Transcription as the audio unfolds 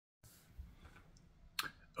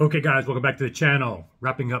Okay guys, welcome back to the channel.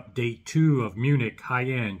 Wrapping up day 2 of Munich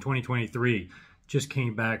HighEnd 2023. Just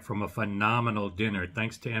came back from a phenomenal dinner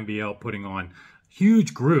thanks to MBL putting on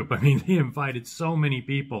huge group. I mean, they invited so many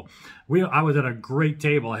people. I was at a great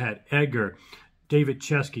table. I had Edgar, David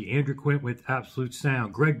Chesky, Andrew Quint with Absolute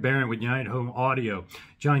Sound, Greg Barron with United Home Audio,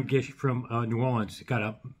 John Gish from New Orleans.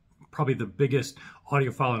 Got probably the biggest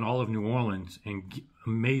audiophile in all of New Orleans and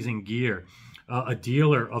amazing gear. A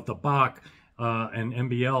dealer of the Bach and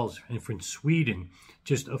MBLs and from Sweden.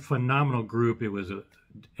 Just a phenomenal group. It was an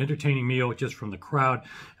entertaining meal just from the crowd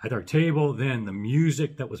at our table. Then the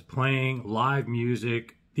music that was playing, live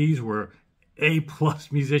music. These were A+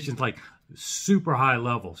 musicians, like super high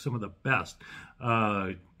level, some of the best.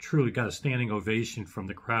 Truly got a standing ovation from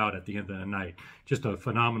the crowd at the end of the night. Just a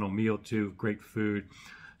phenomenal meal too, great food.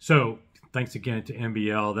 So thanks again to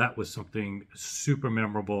MBL. That was something super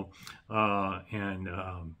memorable, and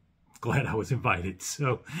glad I was invited.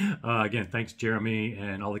 So again, thanks Jeremy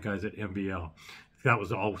and all the guys at MBL. That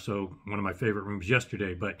was also one of my favorite rooms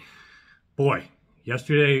yesterday. But boy,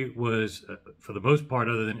 yesterday was, for the most part,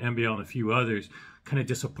 other than MBL and a few others, kind of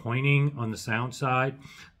disappointing on the sound side.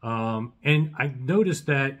 And I noticed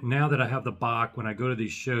that now that I have the Bach, when I go to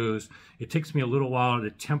these shows, it takes me a little while to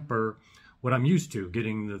temper what I'm used to,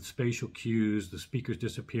 getting the spatial cues, the speakers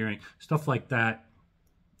disappearing, stuff like that.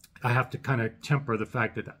 I have to kind of temper the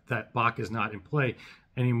fact that that Bach is not in play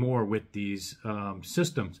anymore with these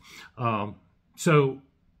systems. So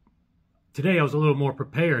today I was a little more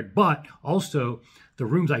prepared, but also the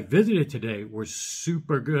rooms I visited today were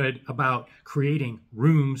super good about creating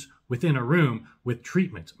rooms within a room with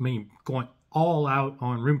treatments. I mean, going all out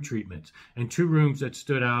on room treatments. And 2 rooms that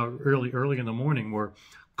stood out early in the morning were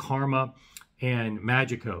Karma and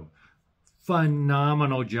Magico.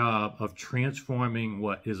 Phenomenal job of transforming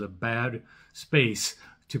what is a bad space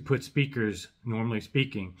to put speakers, normally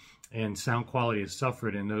speaking, and sound quality has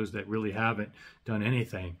suffered in those that really haven't done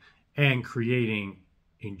anything, and creating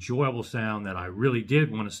enjoyable sound that I really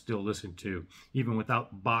did want to still listen to, even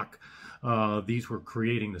without Bach. These were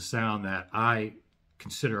creating the sound that I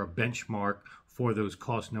consider a benchmark for those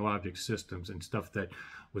cost no object systems and stuff that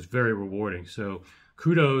was very rewarding. So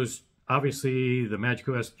kudos. Obviously, the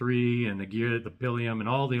Magico S3 and the gear, the Pilium, and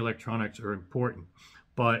all the electronics are important.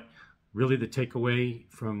 But really the takeaway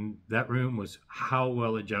from that room was how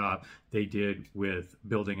well a job they did with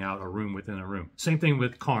building out a room within a room. Same thing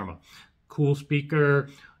with Karma. Cool speaker,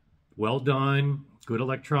 well done, good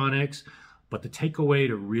electronics. But the takeaway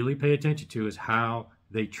to really pay attention to is how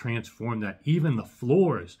they transformed that. Even the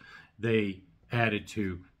floors they added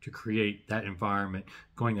to create that environment,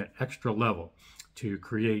 going that extra level to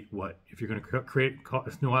create what, if you're going to create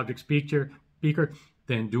cost no object speaker,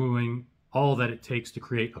 then doing all that it takes to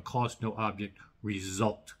create a cost no object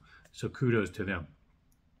result. So kudos to them.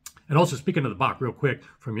 And also, speaking of the Bach, real quick,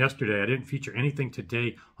 from yesterday, I didn't feature anything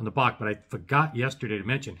today on the Bach, but I forgot yesterday to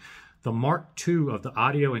mention the Mark II of the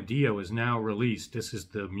Audio and Dio is now released. This is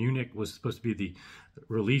the Munich, was supposed to be the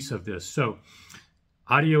release of this. So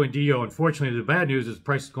Audio and Dio, unfortunately, the bad news is the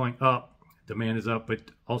price is going up, demand is up,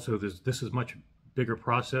 but also this is much bigger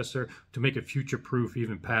processor to make it future-proof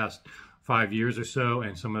even past 5 years or so,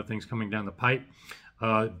 and some of the things coming down the pipe.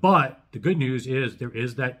 But the good news is there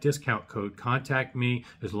is that discount code. Contact me.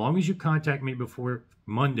 As long as you contact me before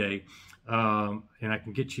Monday, and I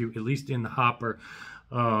can get you at least in the hopper,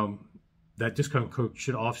 that discount code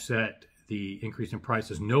should offset the increase in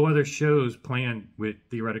prices. No other shows planned with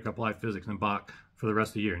Theoretic Applied Physics and Bach for the rest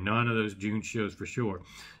of the year. None of those June shows for sure.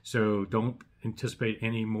 So don't anticipate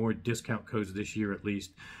any more discount codes this year at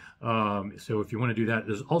least. So if you want to do that,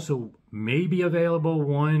 there's also maybe available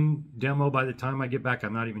one demo by the time I get back.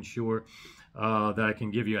 I'm not even sure that I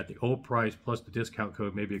can give you at the old price plus the discount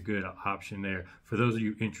code. Maybe a good option there for those of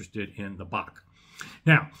you interested in the Bach.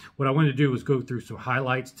 Now, what I wanted to do was go through some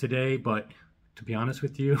highlights today, but to be honest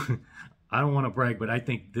with you, I don't want to brag, but I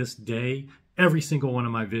think this day, every single one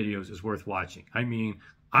of my videos is worth watching. I mean,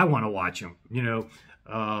 I want to watch them, you know,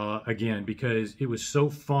 again, because it was so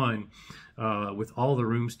fun with all the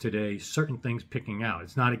rooms today, certain things picking out.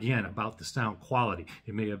 It's not, again, about the sound quality.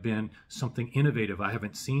 It may have been something innovative I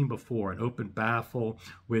haven't seen before, an open baffle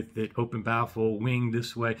with the open baffle wing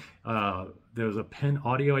this way. There's a Pen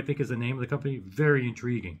Audio, I think is the name of the company. Very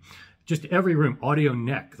intriguing. Just every room. Audio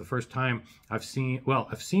Neck, the first time I've seen, well,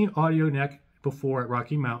 I've seen Audio Neck before at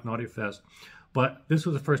Rocky Mountain Audio Fest, but this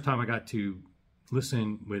was the first time I got to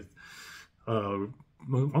listen with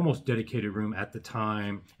almost dedicated room at the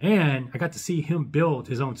time. And I got to see him build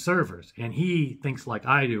his own servers. And he thinks like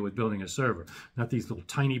I do with building a server. Not these little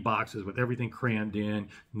tiny boxes with everything crammed in,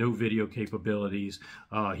 no video capabilities.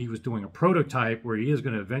 He was doing a prototype where he is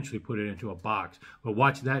going to eventually put it into a box. But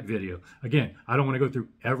watch that video. Again, I don't want to go through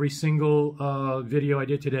every single video I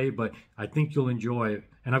did today, but I think you'll enjoy it.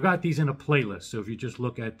 And I've got these in a playlist. So if you just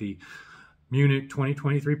look at the Munich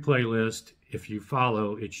 2023 playlist, if you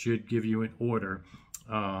follow, it should give you in order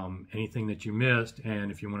anything that you missed,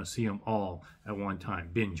 and if you want to see them all at one time,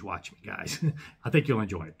 binge watch me, guys. I think you'll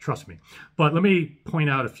enjoy it, trust me. But let me point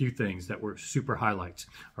out a few things that were super highlights.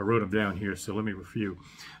 I wrote them down here, so let me review.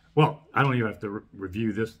 Well, I don't even have to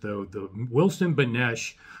review this, though. The Wilson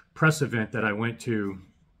Benesch press event that I went to,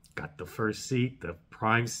 got the first seat, the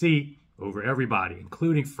prime seat, over everybody,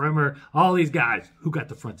 including Fremer, all these guys. Who got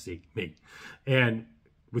the front seat? Me. And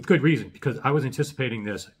with good reason, because I was anticipating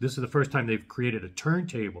this. This is the first time they've created a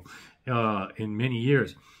turntable in many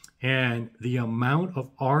years. And the amount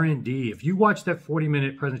of R&D, if you watch that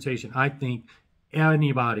 40-minute presentation, I think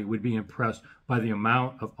anybody would be impressed by the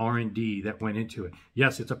amount of R&D that went into it.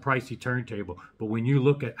 Yes, it's a pricey turntable, but when you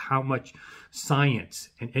look at how much science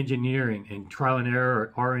and engineering and trial and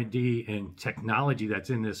error, R&D and technology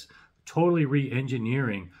that's in this, totally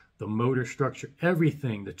re-engineering the motor structure,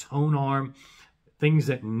 everything, the tone arm, things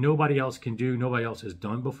that nobody else can do, nobody else has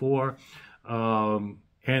done before. And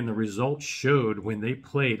the results showed when they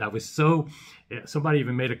played. I was so, somebody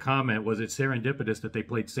even made a comment, was it serendipitous that they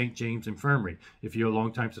played St. James Infirmary? If you're a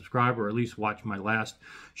longtime subscriber, or at least watch my last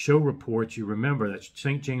show reports, you remember that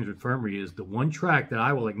St. James Infirmary is the one track that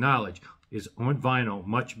I will acknowledge is on vinyl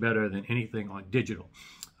much better than anything on digital.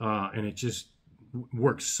 And it just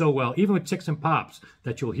works so well. Even with ticks and pops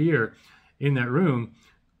that you'll hear in that room,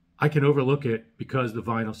 I can overlook it because the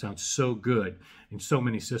vinyl sounds so good in so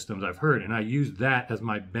many systems I've heard. And I use that as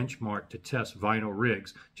my benchmark to test vinyl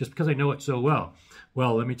rigs just because I know it so well.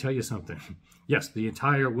 Well, let me tell you something. Yes, the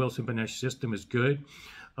entire Wilson Benesch system is good.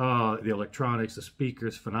 The electronics, the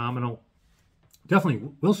speakers, phenomenal. Definitely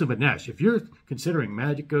Wilson Benesch. If you're considering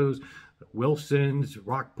Magicos, Wilsons,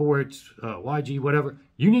 Rockports, YG, whatever,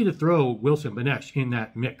 you need to throw Wilson Benesch in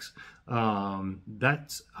that mix.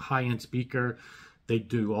 That's a high-end speaker. They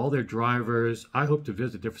do all their drivers. I hope to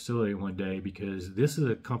visit their facility one day because this is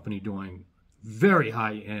a company doing very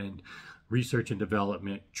high-end research and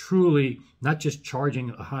development, truly not just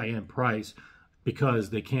charging a high-end price because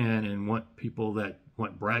they can and want people that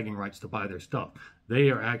want bragging rights to buy their stuff. They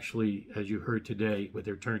are actually, as you heard today with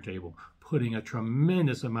their turntable, putting a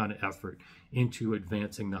tremendous amount of effort into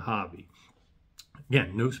advancing the hobby.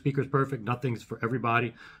 Again, no speaker's perfect, nothing's for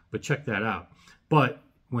everybody, but check that out. But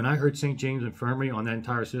when I heard St. James Infirmary on that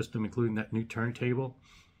entire system, including that new turntable,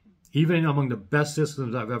 even among the best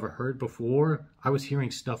systems I've ever heard before, I was hearing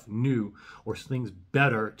stuff new or things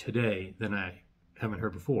better today than I haven't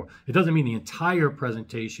heard before. It doesn't mean the entire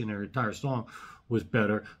presentation or entire song was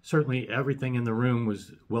better. Certainly everything in the room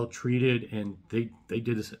was well treated, and they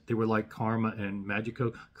did this. They were like Karma and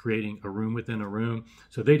Magico, creating a room within a room.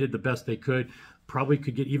 So they did the best they could. Probably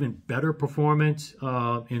could get even better performance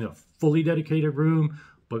in a fully dedicated room.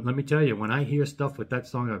 But let me tell you, when I hear stuff with that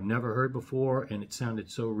song I've never heard before, and it sounded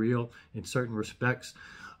so real in certain respects,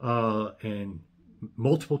 and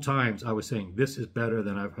multiple times I was saying, this is better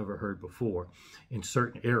than I've ever heard before in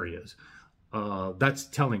certain areas. That's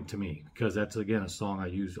telling to me because that's, again, a song I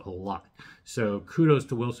use a lot. So kudos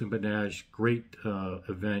to Wilson Benesch. Great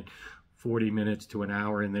event. 40 minutes to an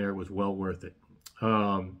hour in there was well worth it.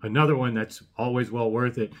 Another one that's always well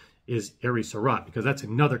worth it is Eri Surratt, because that's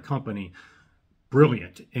another company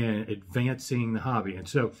brilliant in advancing the hobby. And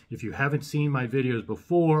so if you haven't seen my videos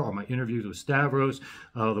before or my interviews with Stavros,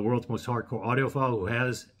 the world's most hardcore audiophile who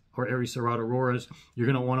has or Eri Surratt Auroras, you're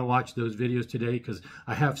going to want to watch those videos today because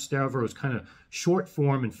I have Stavros kind of short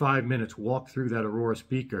form in 5 minutes walk through that Aurora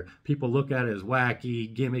speaker. People look at it as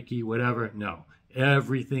wacky, gimmicky, whatever. No,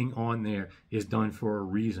 everything on there is done for a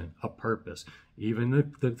reason, a purpose. Even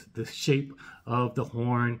the shape of the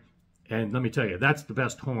horn. And let me tell you, that's the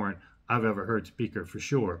best horn I've ever heard speaker for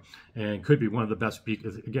sure, and could be one of the best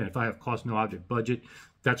speakers. Again, if I have cost no object budget,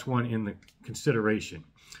 that's one in the consideration.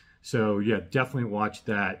 So yeah, definitely watch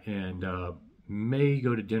that, and may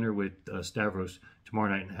go to dinner with Stavros tomorrow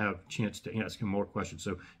night and have a chance to ask him more questions.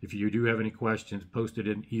 So if you do have any questions, post it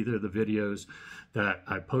in either of the videos that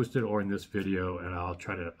I posted or in this video, and I'll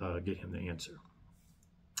try to get him the answer.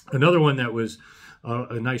 Another one that was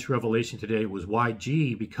a nice revelation today was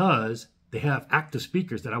YG, because they have active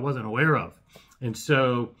speakers that I wasn't aware of. And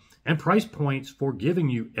so, and price points for giving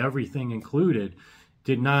you everything included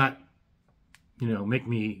did not, make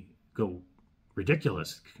me go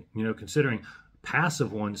ridiculous, you know, considering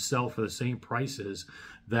passive ones sell for the same prices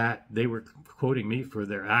that they were quoting me for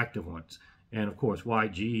their active ones. And of course,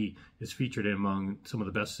 YG is featured among some of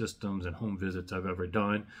the best systems and home visits I've ever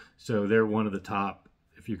done. So they're one of the top.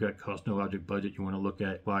 If you've got cost no object budget, you want to look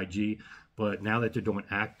at YG. But now that they're doing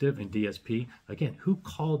active and DSP, again, who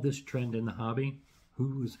called this trend in the hobby?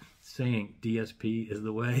 Who's saying DSP is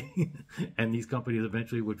the way? And these companies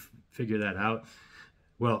eventually would figure that out.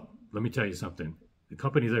 Well, let me tell you something. The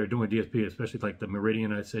companies that are doing DSP, especially like the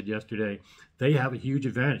Meridian I said yesterday, they have a huge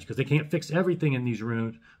advantage because they can't fix everything in these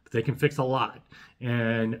rooms, but they can fix a lot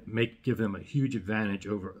and give them a huge advantage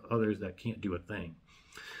over others that can't do a thing.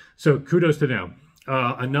 So kudos to them.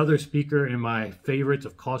 Another speaker in my favorites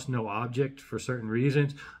of cost no object for certain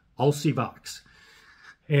reasons, Vox.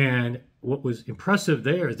 And what was impressive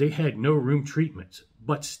there is they had no room treatments,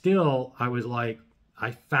 but still I was like,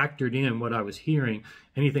 I factored in what I was hearing.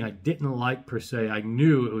 Anything I didn't like per se, I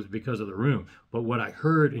knew it was because of the room. But what I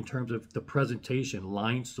heard in terms of the presentation,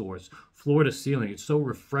 line source, floor to ceiling, it's so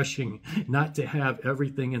refreshing not to have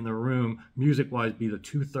everything in the room music-wise be the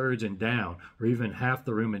 2/3 and down, or even half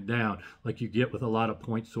the room and down, like you get with a lot of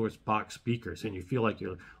point source box speakers, and you feel like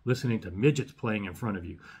you're listening to midgets playing in front of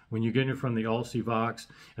you. When you get in from the Vox,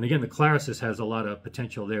 and again, the Clarisis has a lot of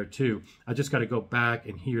potential there too. I just got to go back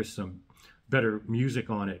and hear some better music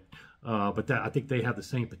on it, but I think they have the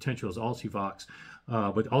same potential as Vox.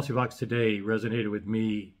 But Vox today resonated with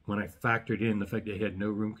me when I factored in the fact they had no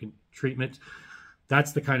room treatment.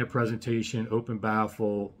 That's the kind of presentation, open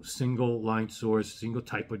baffle, single line source, single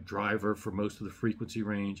type of driver for most of the frequency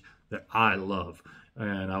range that I love.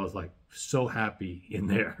 And I was like so happy in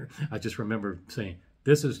there. I just remember saying,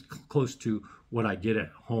 this is close to what I get at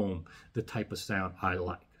home, the type of sound I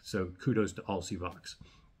like. So kudos to Vox.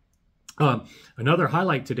 Another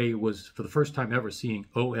highlight today was for the first time ever seeing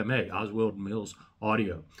OMA, Oswald Mills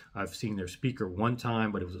Audio. I've seen their speaker one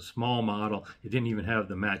time, but it was a small model. It didn't even have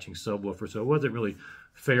the matching subwoofer, so it wasn't really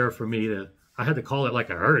fair for me to, I had to call it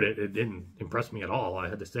like I heard it. It didn't impress me at all. I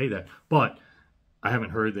had to say that. But I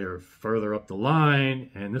haven't heard they're further up the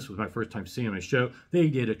line, and this was my first time seeing them at a show. They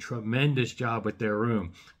did a tremendous job with their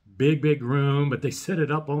room. Big, big room, but they set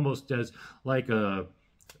it up almost as like a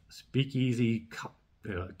speakeasy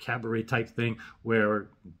cabaret type thing where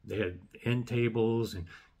they had end tables and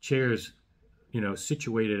chairs, you know,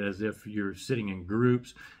 situated as if you're sitting in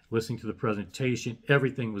groups, listening to the presentation.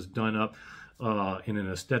 Everything was done up in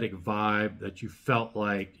an aesthetic vibe that you felt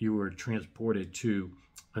like you were transported to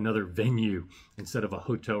another venue instead of a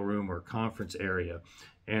hotel room or a conference area.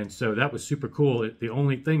 And so that was super cool. The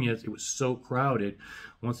only thing is it was so crowded.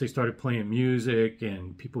 Once they started playing music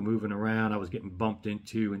and people moving around, I was getting bumped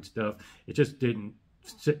into and stuff. It just didn't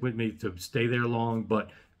sit with me to stay there long, but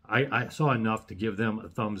I saw enough to give them a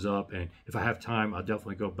thumbs up. And if I have time, I'll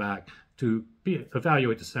definitely go back to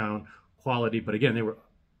evaluate the sound quality. But again, they were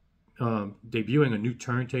debuting a new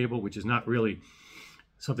turntable, which is not really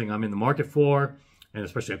something I'm in the market for, and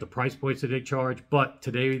especially at the price points that they charge. But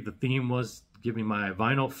today the theme was giving my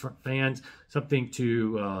vinyl fans something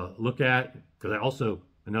to look at, because I also,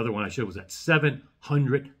 another one I showed was that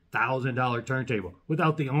 $700,000 turntable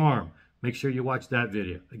without the arm. Make sure you watch that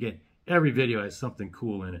video. Again, every video has something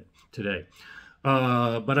cool in it today.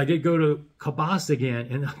 But I did go to Cabas again,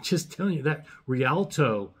 and I'm just telling you that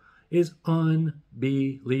Rialto is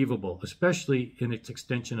unbelievable, especially in its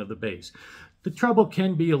extension of the bass. The treble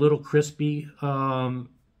can be a little crispy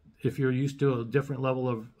if you're used to a different level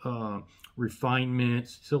of refinement,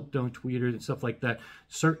 silk dome tweeters and stuff like that.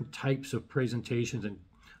 Certain types of presentations and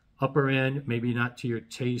upper end, maybe not to your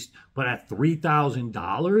taste, but at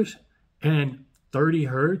 $3,000 and 30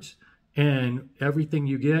 hertz and everything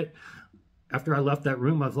you get. After I left that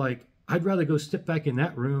room, I was like, I'd rather go sit back in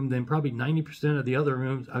that room than probably 90% of the other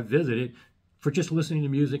rooms I've visited for just listening to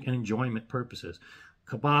music and enjoyment purposes.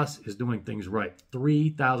 Cabas is doing things right.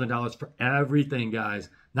 $3,000 for everything, guys,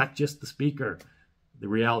 not just the speaker. The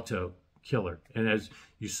Rialto, killer. And as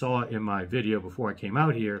you saw in my video before I came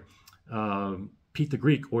out here, Pete the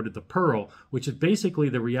Greek ordered the Pearl, which is basically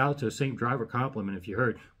the Rialto, same driver complement if you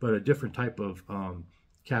heard, but a different type of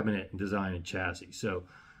cabinet and design and chassis. So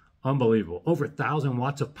unbelievable. Over 1,000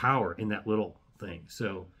 watts of power in that little thing.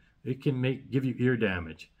 So it can give you ear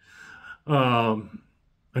damage.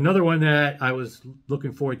 Another one that I was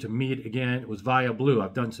looking forward to meet again was Via Blue.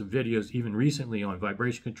 I've done some videos even recently on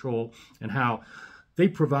vibration control and how they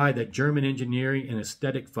provide that German engineering and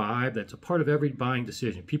aesthetic vibe that's a part of every buying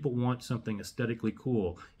decision. People want something aesthetically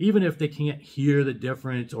cool, even if they can't hear the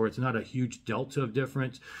difference or it's not a huge delta of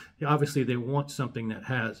difference. Obviously, they want something that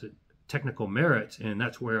has technical merits, and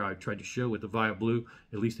that's where I tried to show with the Via Blue,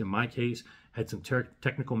 at least in my case, had some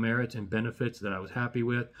technical merits and benefits that I was happy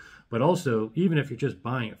with. But also, even if you're just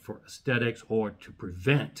buying it for aesthetics or to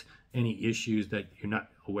prevent any issues that you're not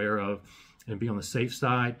aware of and be on the safe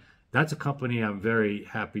side, that's a company I'm very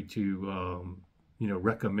happy to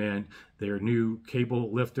recommend. Their new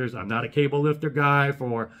cable lifters. I'm not a cable lifter guy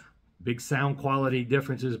for big sound quality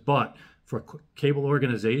differences, but for cable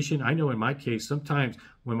organization, I know in my case, sometimes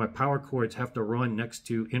when my power cords have to run next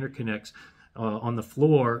to interconnects on the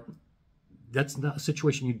floor, that's not a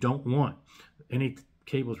situation you don't want. Any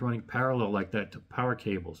cables running parallel like that to power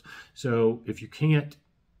cables. So if you can't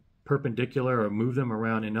perpendicular or move them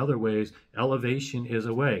around in other ways, elevation is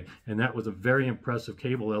a way. And that was a very impressive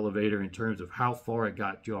cable elevator in terms of how far it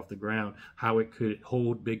got you off the ground, how it could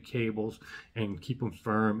hold big cables and keep them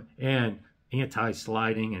firm, and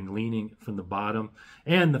anti-sliding and leaning from the bottom.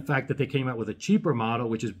 And the fact that they came out with a cheaper model,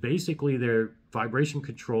 which is basically their vibration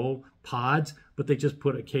control pods, but they just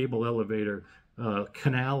put a cable elevator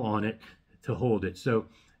canal on it to hold it. So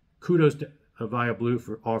kudos to Via Blue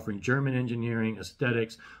for offering German engineering,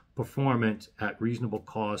 aesthetics, performance at reasonable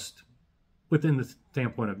cost, within the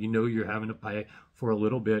standpoint of you're having to pay for a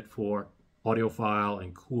little bit for audiophile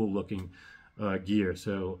and cool looking gear.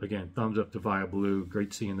 So again, thumbs up to Via Blue.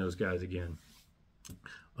 Great seeing those guys again.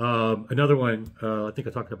 Another one, I think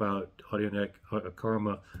I talked about AudioNeck,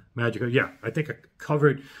 Karma Magica. Yeah, I think I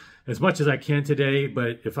covered as much as I can today,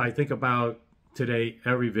 but if I think about today,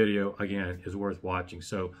 every video again is worth watching.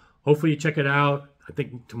 So hopefully you check it out. I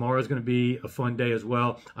think tomorrow is going to be a fun day as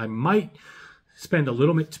well. I might spend a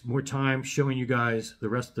little bit more time showing you guys the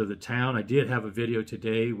rest of the town. I did have a video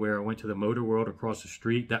today where I went to the Motor World across the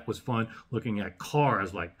street. That was fun, looking at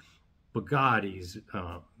cars like Bugattis,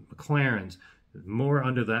 McLarens, more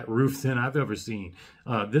under that roof than I've ever seen.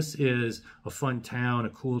 This is a fun town, a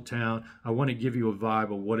cool town. I want to give you a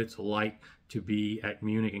vibe of what it's like to be at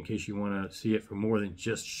Munich in case you want to see it for more than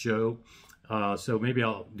just show. So maybe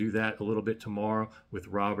I'll do that a little bit tomorrow with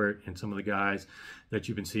Robert and some of the guys that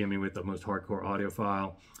you've been seeing me with, the most hardcore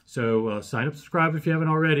audiophile. So sign up, subscribe if you haven't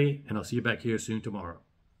already, and I'll see you back here soon tomorrow.